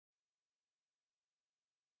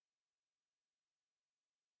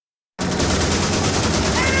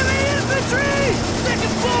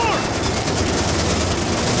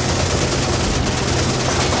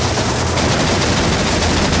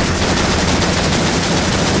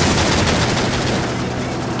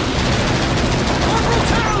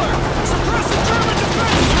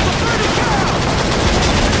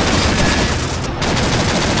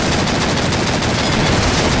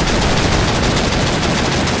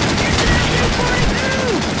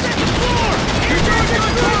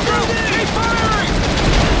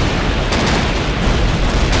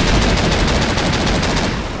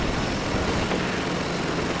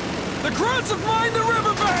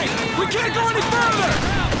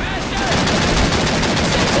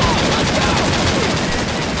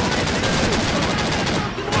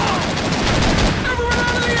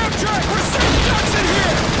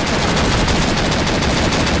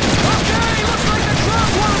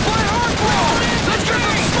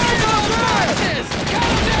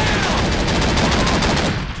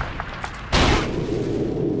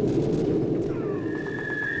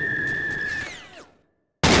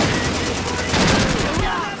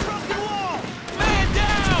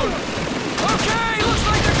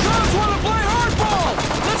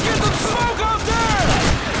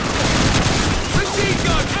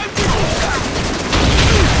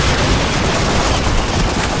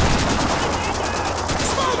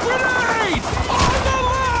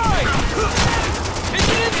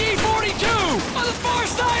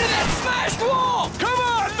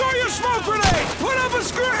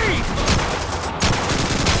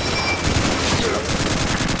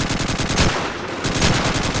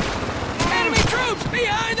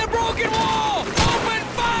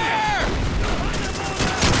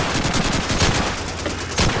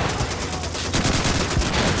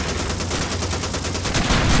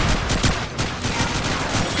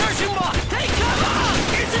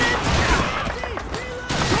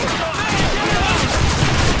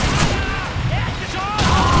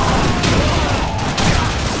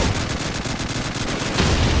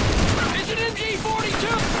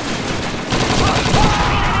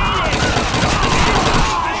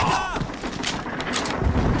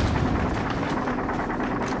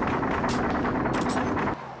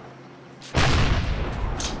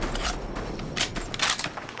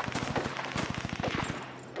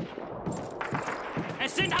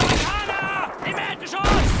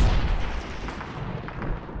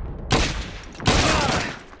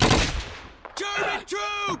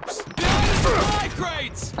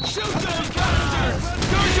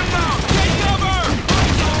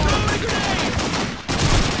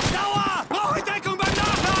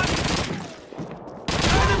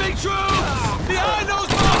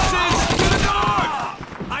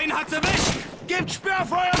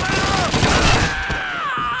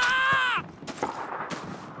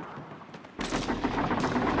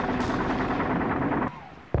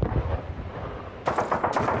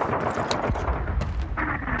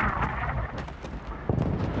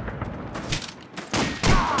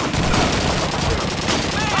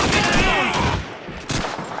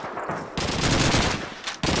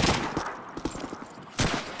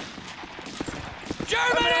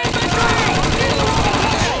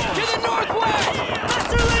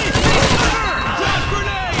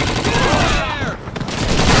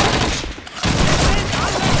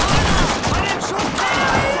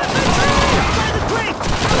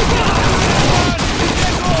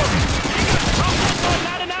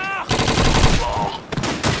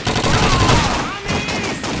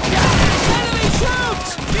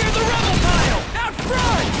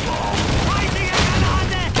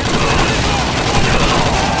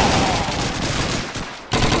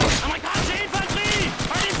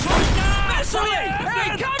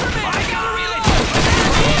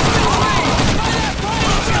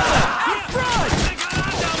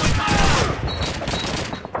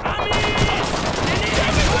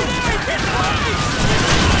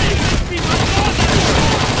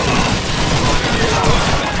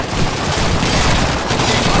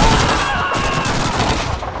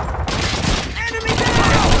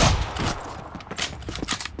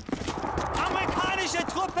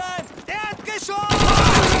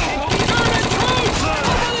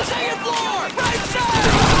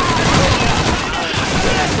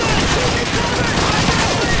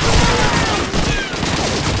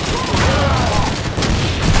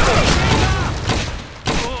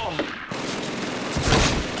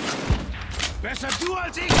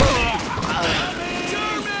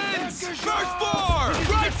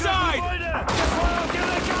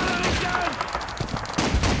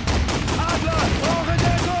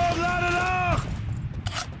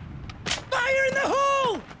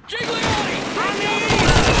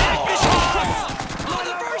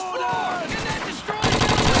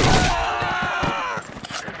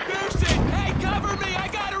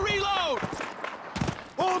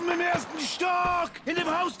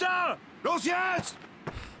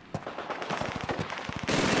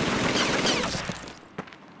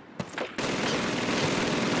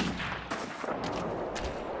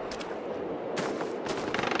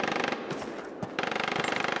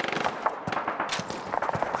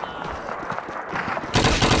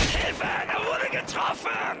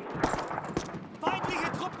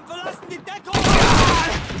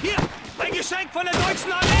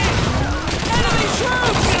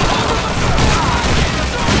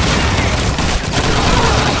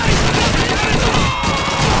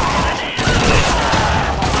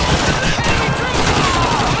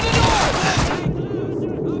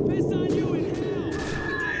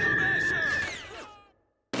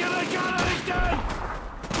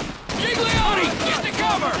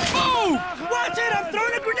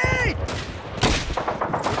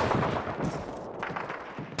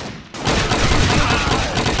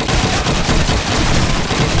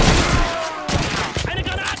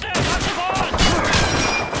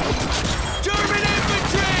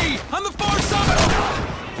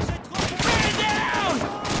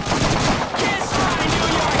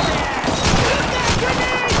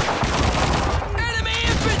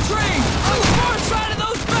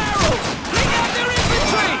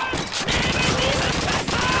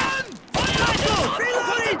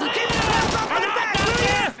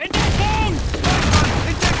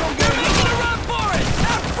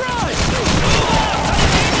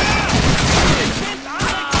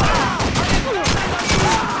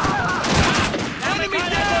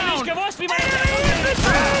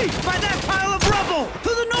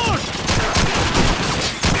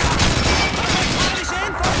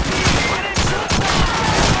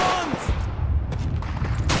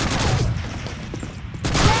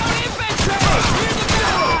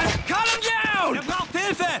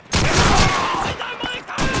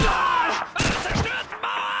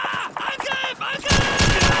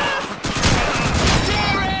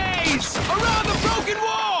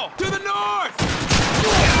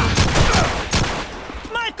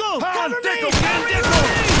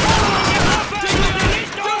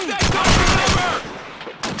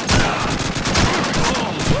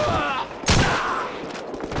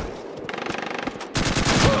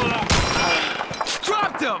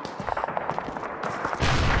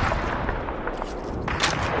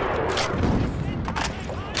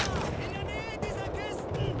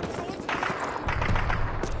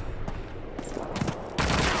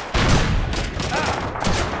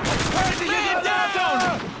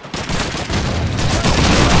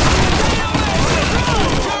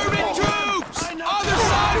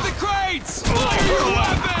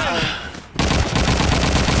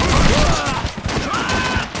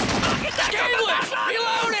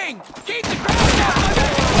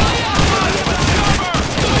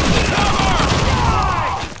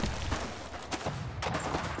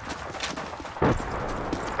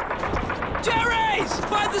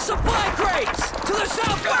By the supply crates! To the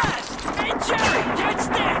southwest! Hey, Jerry, catch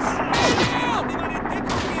this!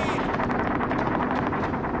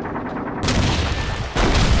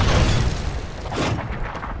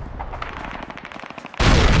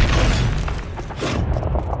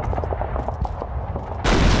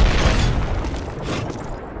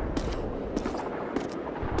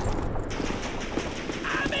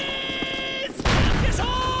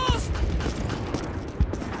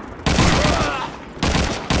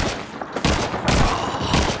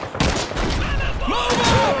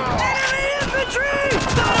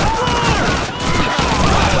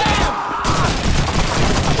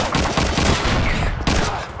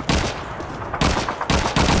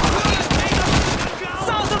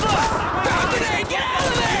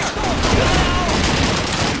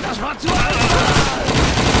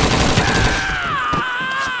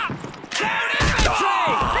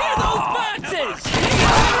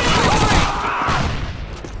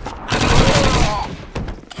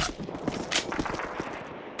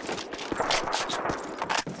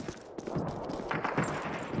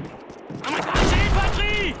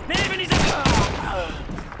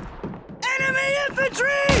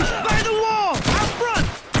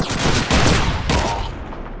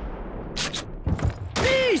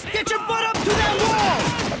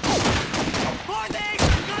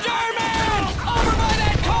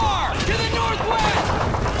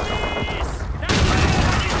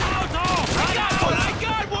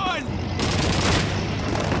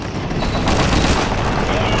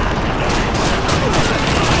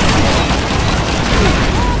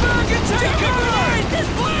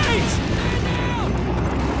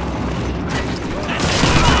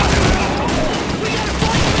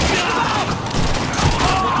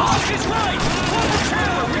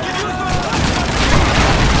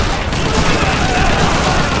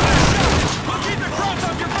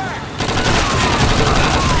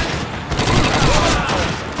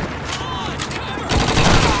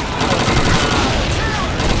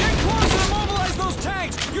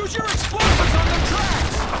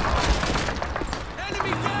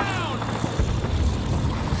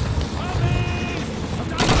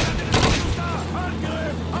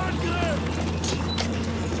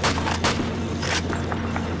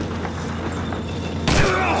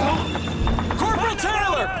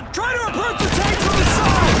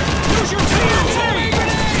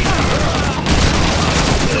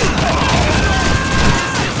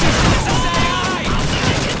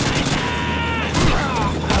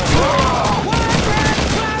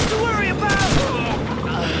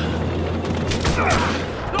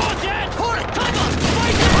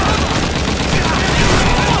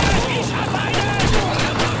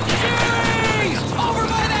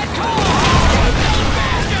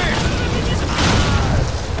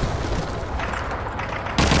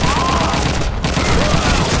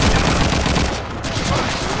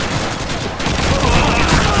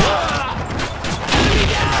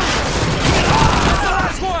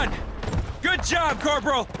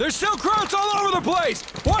 Corporal! There's still Krauts all over the place!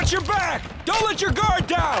 Watch your back! Don't let your guard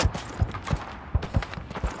down!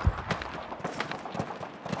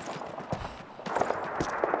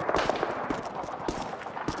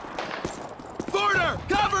 Border!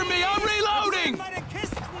 Cover me! I'm reloading!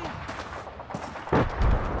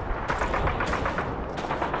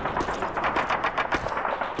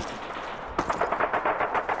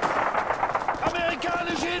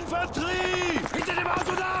 Amerikanische Infanterie! Hinter dem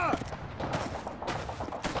Auto da!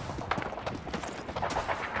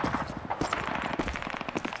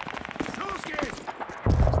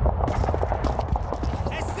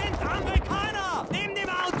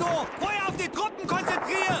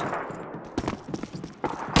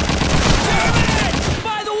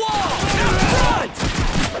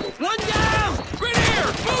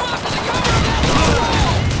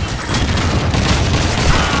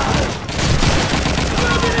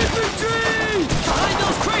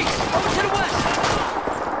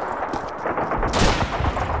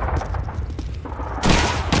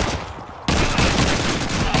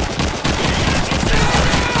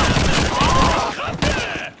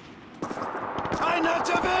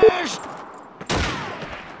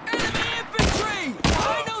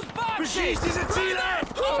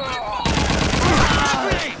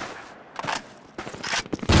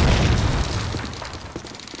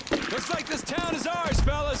 Looks like this town is ours,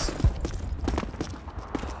 fellas!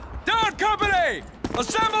 Down, company!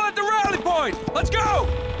 Assemble at the rally point! Let's go!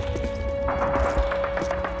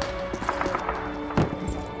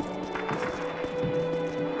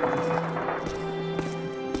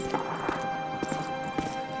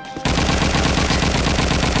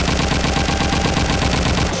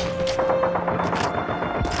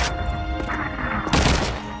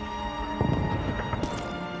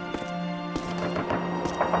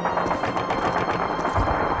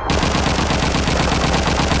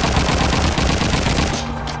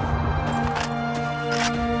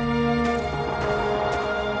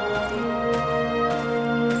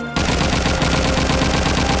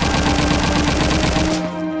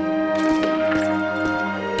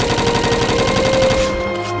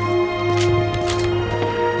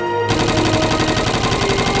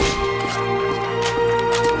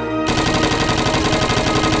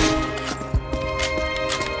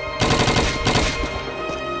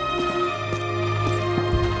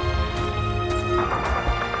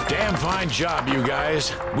 job, you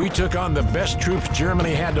guys. We took on the best troops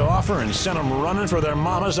Germany had to offer and sent them running for their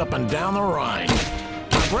mamas up and down the Rhine.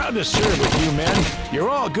 I'm proud to serve with you men. You're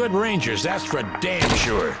all good rangers, that's for damn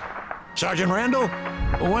sure. Sergeant Randall,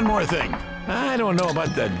 one more thing. I don't know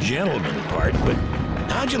about the gentleman part, but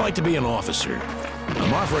how'd you like to be an officer?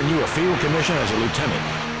 I'm offering you a field commission as a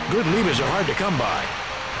lieutenant. Good leaders are hard to come by.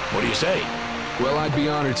 What do you say? Well, I'd be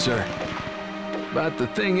honored, sir. But the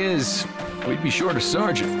thing is, we'd be short a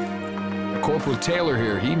sergeant. Corporal Taylor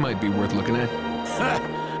here, he might be worth looking at.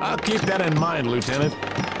 I'll keep that in mind, Lieutenant.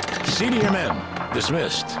 See to your men.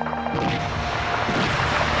 Dismissed.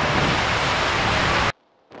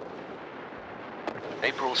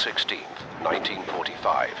 April 16th,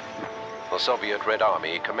 1945. The Soviet Red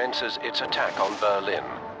Army commences its attack on Berlin,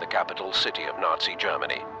 the capital city of Nazi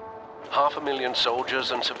Germany. 500,000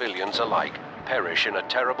 soldiers and civilians alike perish in a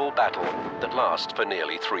terrible battle that lasts for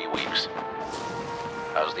nearly 3 weeks.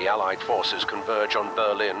 As the Allied forces converge on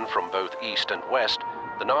Berlin from both east and west,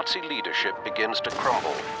 the Nazi leadership begins to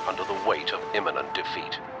crumble under the weight of imminent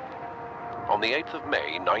defeat. On the 8th of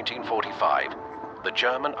May, 1945, the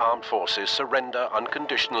German armed forces surrender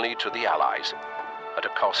unconditionally to the Allies. At a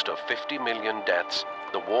cost of 50 million deaths,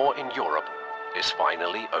 the war in Europe is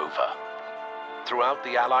finally over. Throughout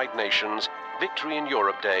the Allied nations, Victory in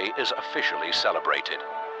Europe Day is officially celebrated,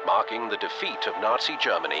 marking the defeat of Nazi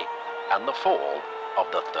Germany and the fall of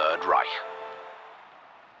the Third Reich.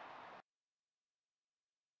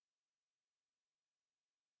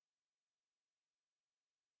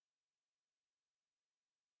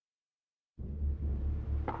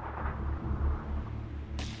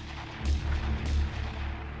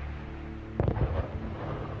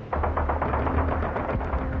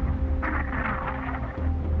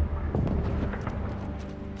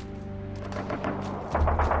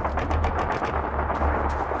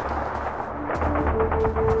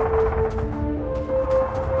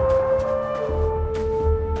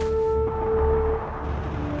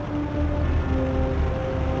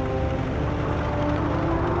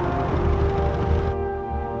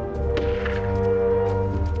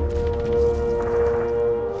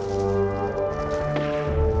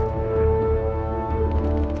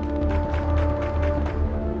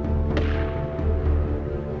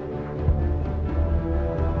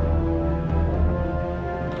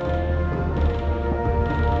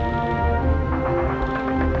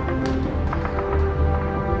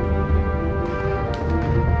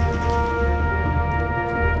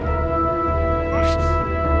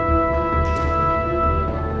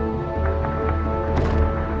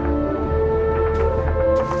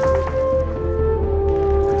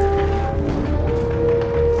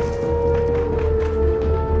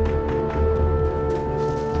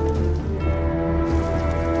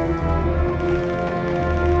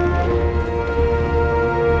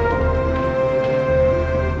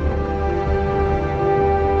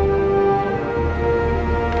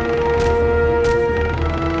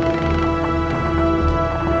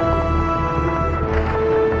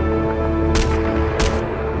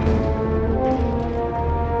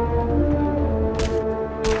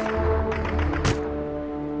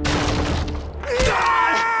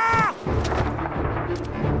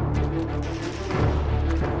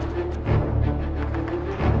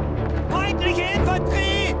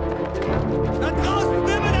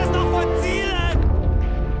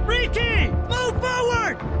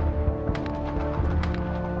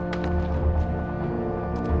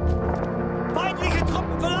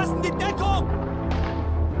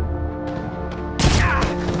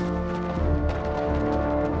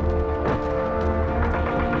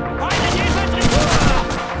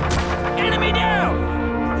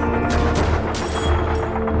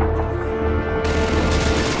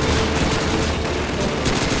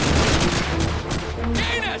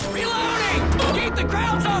 The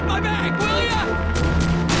crowd's off my back, will